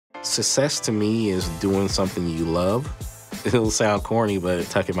Success to me is doing something you love. It'll sound corny, but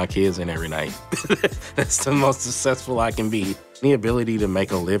tucking my kids in every night. That's the most successful I can be. The ability to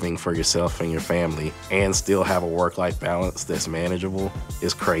make a living for yourself and your family and still have a work-life balance that's manageable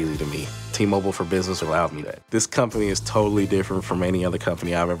is crazy to me. T-Mobile for Business allows me that. This company is totally different from any other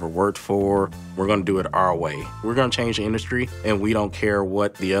company I've ever worked for. We're gonna do it our way. We're gonna change the industry, and we don't care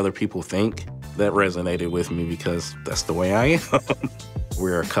what the other people think. That resonated with me because that's the way I am.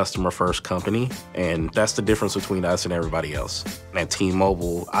 We're a customer-first company, and that's the difference between us and everybody else. At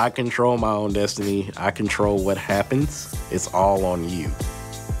T-Mobile, I control my own destiny. I control what happens. It's all on you.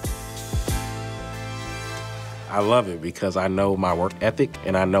 I love it because I know my work ethic,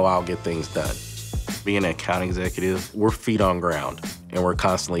 and I know I'll get things done. Being an account executive, we're feet on ground, and we're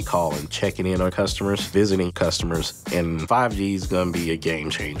constantly calling, checking in on customers, visiting customers, and 5G is gonna be a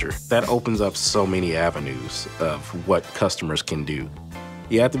game changer. That opens up so many avenues of what customers can do.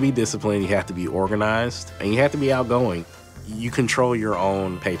 You have to be disciplined, you have to be organized, and you have to be outgoing. You control your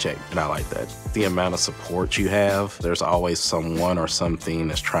own paycheck, and I like that. The amount of support you have, there's always someone or something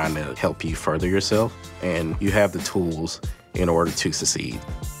that's trying to help you further yourself, and you have the tools in order to succeed.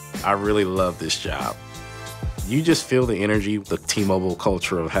 I really love this job. You just feel the energy, the T-Mobile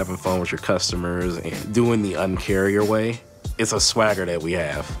culture of having fun with your customers and doing the Un-carrier way. It's a swagger that we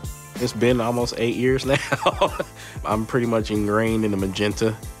have. It's been almost 8 years now. I'm pretty much ingrained in the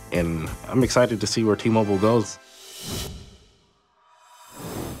magenta, and I'm excited to see where T-Mobile goes.